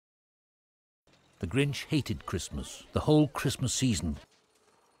The Grinch hated Christmas, the whole Christmas season.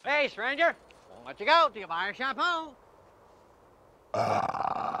 Hey, stranger, won't let you go till you buy a shampoo.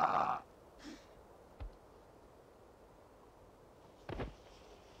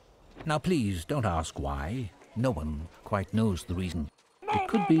 Now please, don't ask why. No one quite knows the reason. It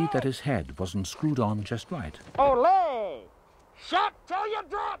could be that his head wasn't screwed on just right. Olé! Shut till you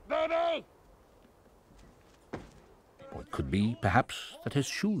drop, baby! Or it could be, perhaps, that his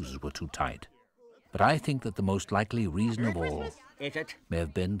shoes were too tight. But I think that the most likely reason of all Is it? may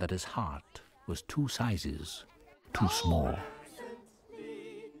have been that his heart was 2 sizes too small.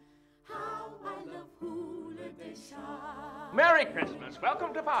 Merry Christmas.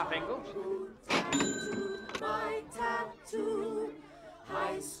 Welcome to Parfingles. My tattoo,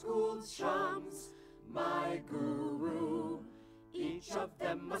 high school chums, my guru. Each of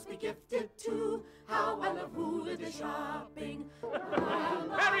them must be gifted to how I love holiday shopping.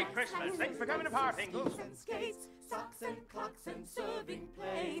 Merry Christmas. Thanks for coming to Parfingles. And skates, socks and clocks and serving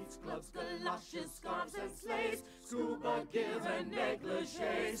plates, gloves, galoshes, scarves and sleighs, scuba gear and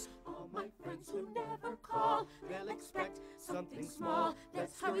negligees. All my friends who never call, they'll expect something small.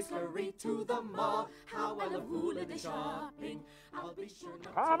 Let's hurry to the mall. How I love holiday shopping. I'll be sure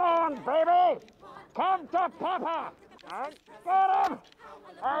not Come on, baby! Come to Papa! And get him!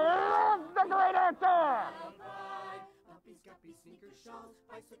 I love the great outdoor! Puppies, guppies, sneakers, shawls,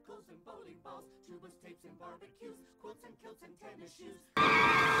 bicycles and bowling balls, tubas, tapes and barbecues, quilts and kilts and tennis shoes.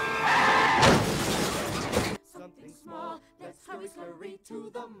 Something small, let's hurry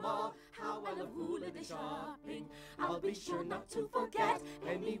to the mall. How I love holiday shopping. I'll be sure not to forget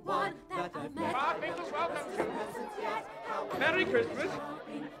anyone that I've met. Parfingles, welcome to. Merry Merry Christmas.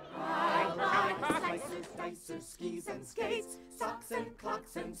 Slicers, dicers, skis and skates, socks and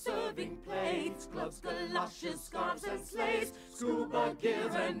clocks and serving plates, gloves, galoshes, scarves and sleighs, scuba gear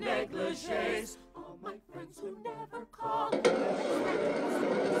and negligees. All my friends who never call,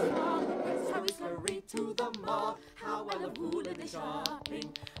 let's hurry to the mall. How I love holiday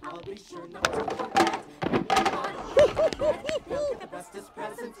shopping. I'll be sure not to forget anyone. They'll get the bestest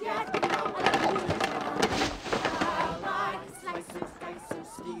presents yet. How I love holiday shopping. Slicers, dicers,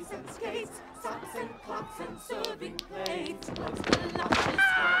 skis and skates, socks and clocks and serving plates, gloves, galoshes,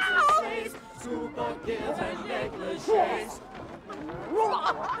 scarves and sleighs, scuba gear and negligees.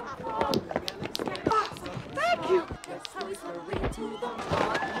 Thank you. Let's hurry to the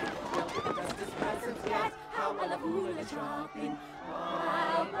mall. They'll get the bestest presents yet. How I love holiday shopping.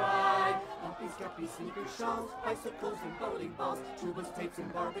 Bye. Puppies, guppies, sneakers, shawls, bicycles and bowling balls, tubas, tapes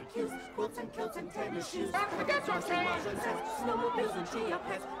and barbecues, quilts and kilts and tennis shoes. Forget your change. Snowmobiles and Chia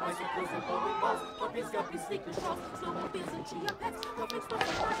pets, bicycles and bowling balls, puppies, guppies, sneakers, shawls, snowmobiles and Chia pets, puppets, bus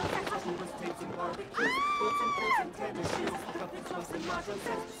and marshal sets, tubas, tapes and barbecues, quilts and kilts and tennis shoes. Puppets, bus and marshal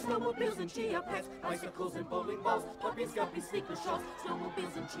sets, snowmobiles and Chia pets, bicycles and bowling balls, puppies, guppies, sneakers, shawls,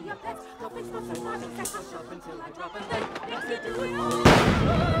 snowmobiles and Chia pets, puppets, bus and marshal sets. I'll shop until I drop and then next year do it all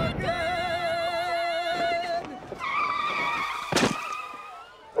again.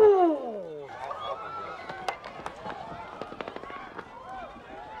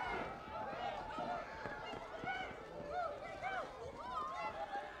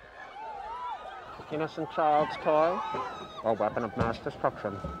 Innocent child's toy or weapon of mass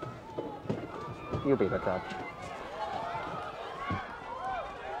destruction? You be the judge.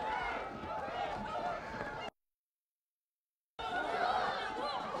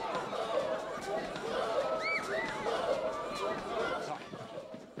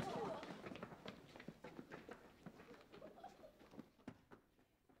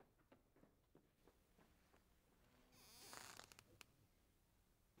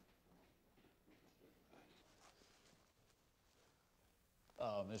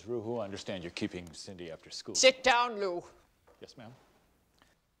 Ms. Ruhu, I understand you're keeping Cindy after school. Sit down, Lou. Yes, ma'am.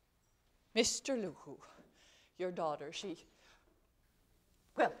 Mr. Luhu, your daughter, she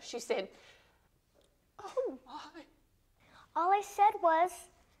said, oh my. All I said was,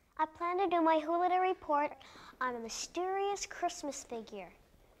 I plan to do my holiday report on a mysterious Christmas figure.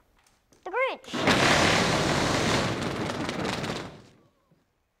 The Grinch.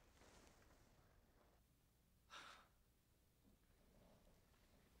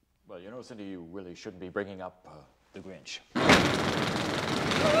 Well, you know, Cindy, you really shouldn't be bringing up the Grinch.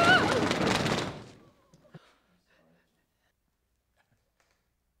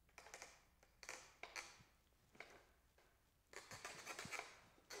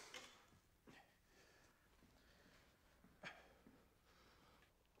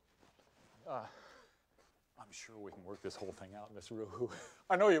 I'm sure we can work this whole thing out, Miss Ruhu.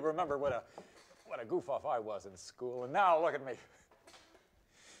 I know you remember what a goof-off I was in school, and now look at me.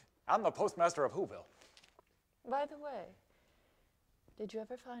 I'm the postmaster of Whoville. By the way, did you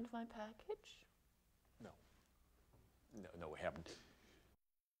ever find my package? No. No, we haven't.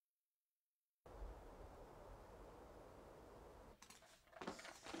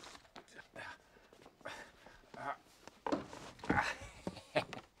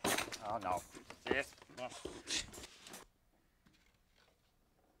 Oh, no. Yes.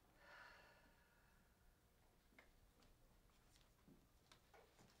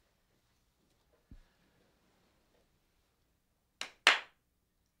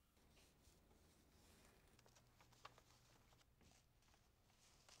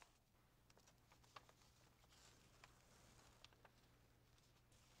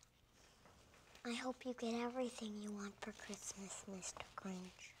 I hope you get everything you want for Christmas, Mr.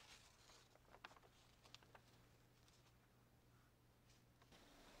 Grinch.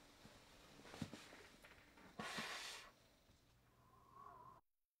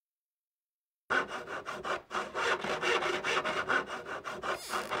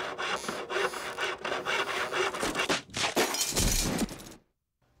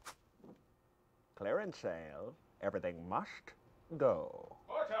 Clearance sale. Everything must go.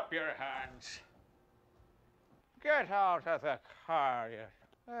 Put up your hands. Get out of the car, you.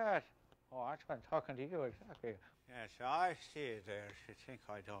 Yes. Oh, that's been talking to you exactly. Yes, I see it there. You think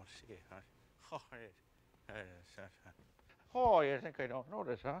I don't see it, huh? Oh, oh, you think I don't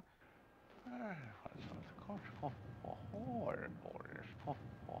notice, huh?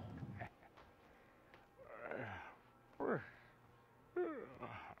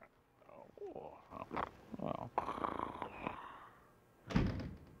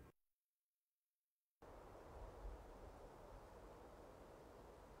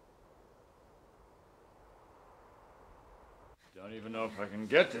 Don't even know if I can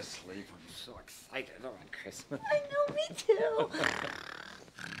get to sleep. I'm so excited on Christmas. I know, me too.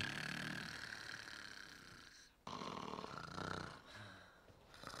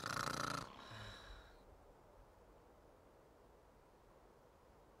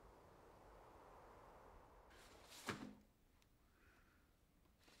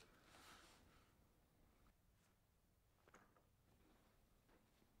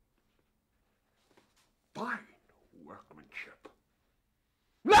 Fine workmanship.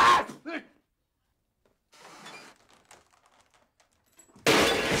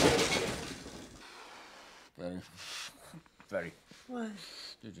 Betty. What?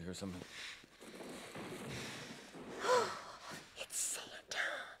 Did you hear something? It's Santa.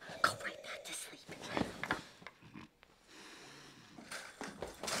 Go right back to sleep.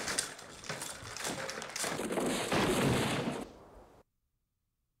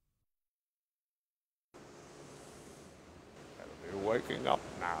 They're waking up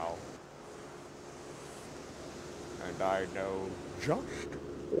now. And I know just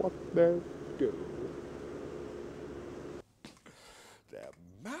what they'll do. Their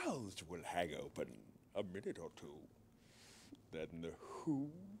mouths will hang open a minute or two. Then the Who's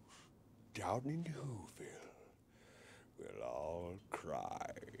down in Whoville will all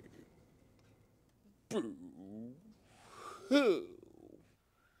cry. Boo! Hoo!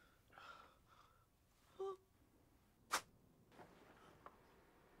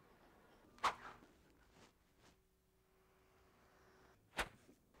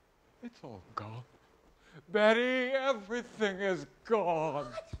 It's all gone. Betty, everything is gone.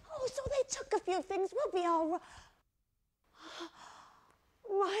 Oh, so they took a few things. We'll be all right.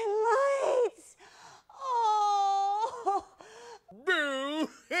 My lights. Oh. Boo!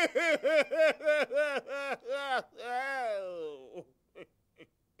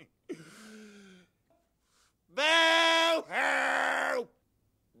 Boo!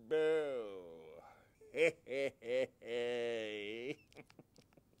 Boo!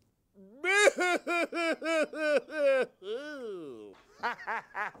 Boo!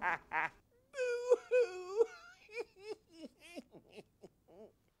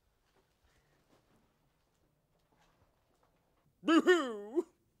 Boo-hoo!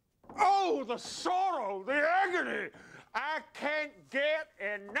 Oh, the sorrow, the agony! I can't get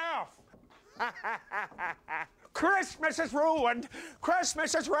enough! Christmas is ruined!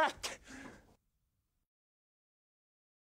 Christmas is wrecked!